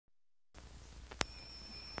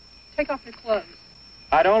Take off your clothes.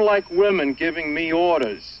 I don't like women giving me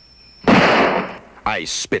orders. I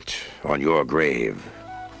spit on your grave.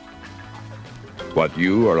 What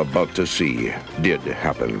you are about to see did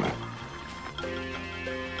happen.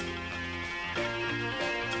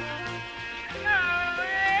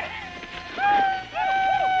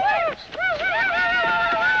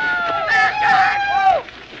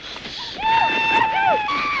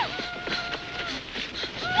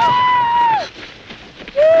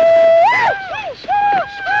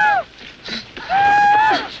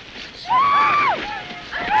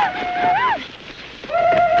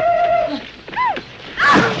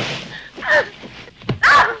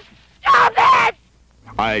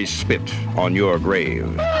 I spit on your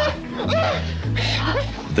grave.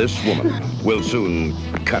 This woman will soon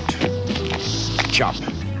cut, chop,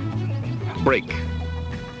 break,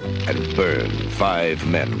 and burn 5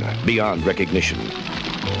 men beyond recognition.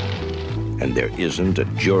 And there isn't a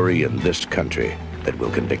jury in this country that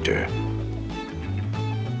will convict her.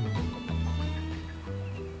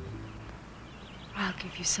 I'll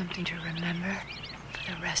give you something to remember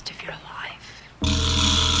for the rest of your life.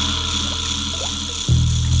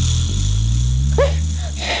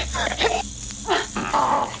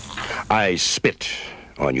 I spit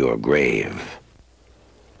on your grave.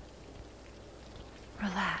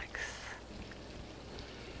 Relax.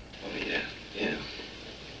 Oh, yeah.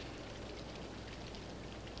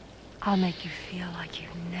 I'll make you feel like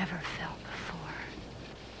you've never felt before.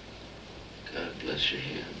 God bless your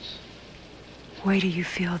hands. Wait till you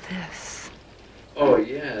feel this. Oh,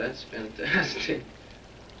 yeah, that's fantastic.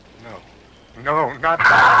 No, not that.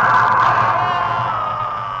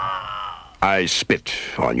 I spit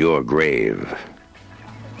on your grave.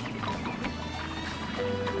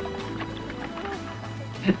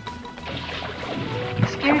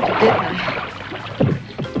 Scared you, didn't I?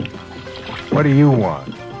 What do you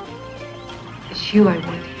want? It's you I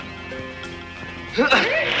want.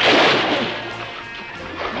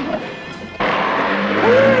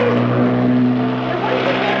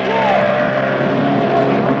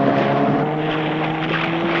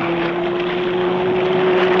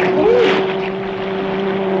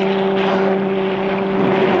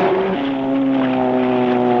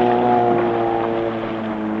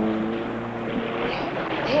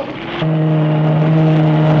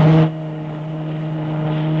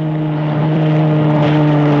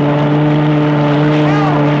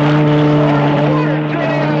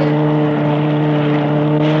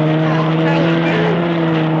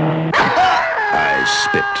 I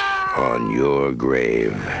spit on your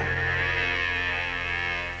grave.